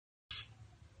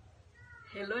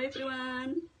Hello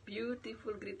everyone,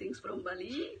 beautiful greetings from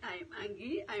Bali. I'm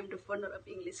Anggie. I'm the founder of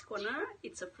English Corner.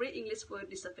 It's a free English for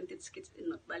disadvantaged kids in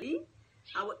North Bali.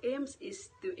 Our aims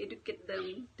is to educate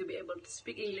them to be able to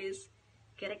speak English,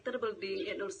 character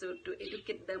building, and also to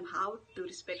educate them how to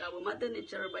respect our mother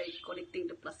nature by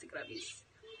collecting the plastic rubbish.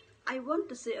 I want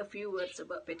to say a few words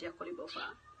about Petya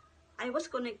Kolibova. I was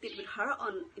connected with her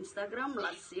on Instagram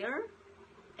last year,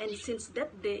 and since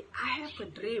that day I have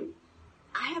a dream.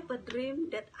 I have a dream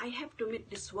that I have to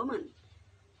meet this woman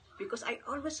because I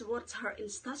always watch her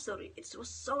Insta story. It was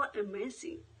so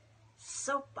amazing,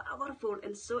 so powerful,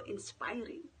 and so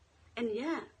inspiring. And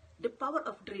yeah, the power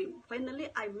of dream. Finally,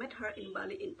 I met her in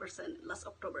Bali in person last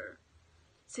October.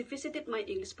 She visited my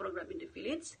English program in the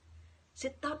village. She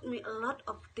taught me a lot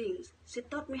of things. She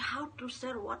taught me how to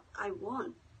share what I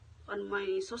want on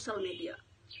my social media.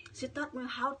 She taught me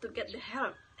how to get the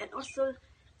help, and also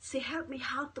she helped me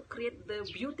how to create the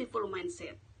beautiful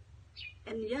mindset.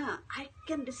 And yeah, I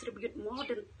can distribute more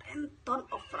than 10 tons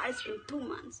of rice in 2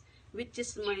 months, which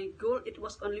is my goal. It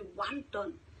was only 1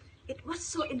 ton. It was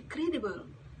so incredible.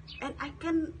 And I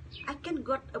can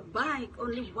got a bike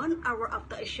only 1 hour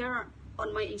after I share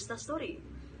on my Insta story.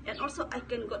 And also I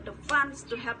can got the funds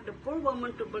to help the poor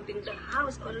woman to building the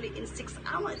house only in 6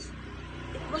 hours.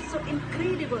 It was so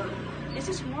incredible. This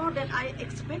is more than I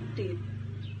expected.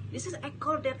 This is, I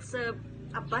call that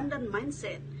abundant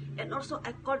mindset, and also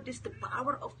I call this the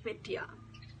power of Petya.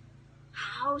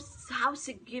 How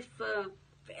she give a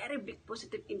very big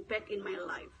positive impact in my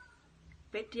life.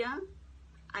 Petya,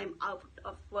 I'm out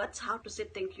of words how to say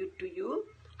thank you to you.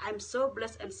 I'm so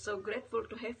blessed and so grateful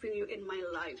to having you in my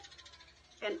life,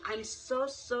 and I'm so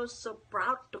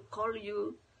proud to call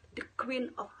you the queen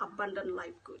of abundant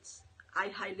life goods. I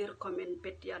highly recommend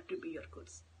Petya to be your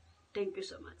goods. Thank you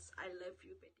so much. I love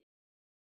you, Petya.